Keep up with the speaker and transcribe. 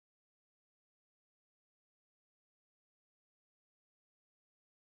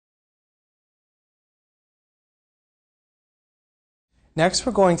Next,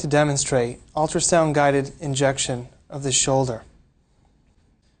 we're going to demonstrate ultrasound-guided injection of the shoulder.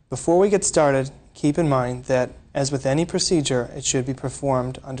 Before we get started, keep in mind that, as with any procedure, it should be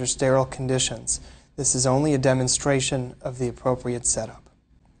performed under sterile conditions. This is only a demonstration of the appropriate setup.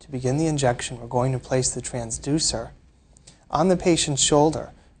 To begin the injection, we're going to place the transducer on the patient's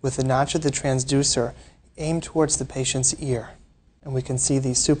shoulder with the notch of the transducer aimed towards the patient's ear. And we can see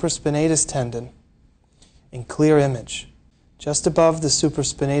the supraspinatus tendon in clear image. Just above the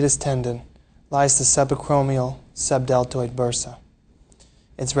supraspinatus tendon lies the subacromial subdeltoid bursa.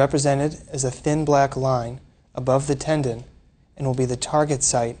 It's represented as a thin black line above the tendon and will be the target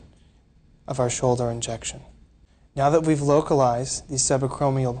site of our shoulder injection. Now that we've localized the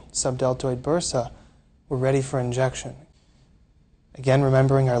subacromial subdeltoid bursa, we're ready for injection. Again,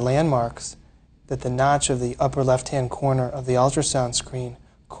 remembering our landmarks, that the notch of the upper left-hand corner of the ultrasound screen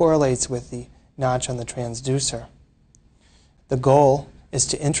correlates with the notch on the transducer. The goal is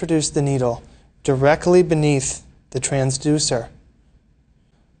to introduce the needle directly beneath the transducer.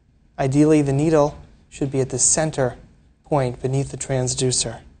 Ideally, the needle should be at the center point beneath the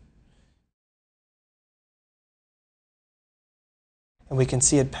transducer. And we can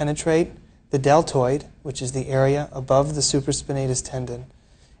see it penetrate the deltoid, which is the area above the supraspinatus tendon,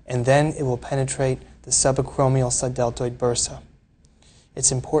 and then it will penetrate the subacromial subdeltoid bursa.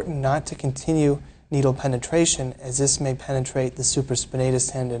 It's important not to continue needle penetration, as this may penetrate the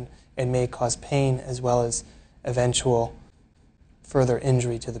supraspinatus tendon and may cause pain as well as eventual further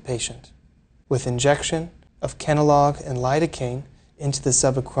injury to the patient. With injection of Kenalog and lidocaine into the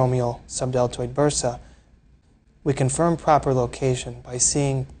subacromial subdeltoid bursa, we confirm proper location by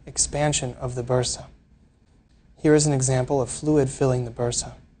seeing expansion of the bursa. Here is an example of fluid filling the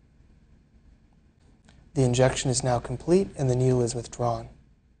bursa. The injection is now complete and the needle is withdrawn.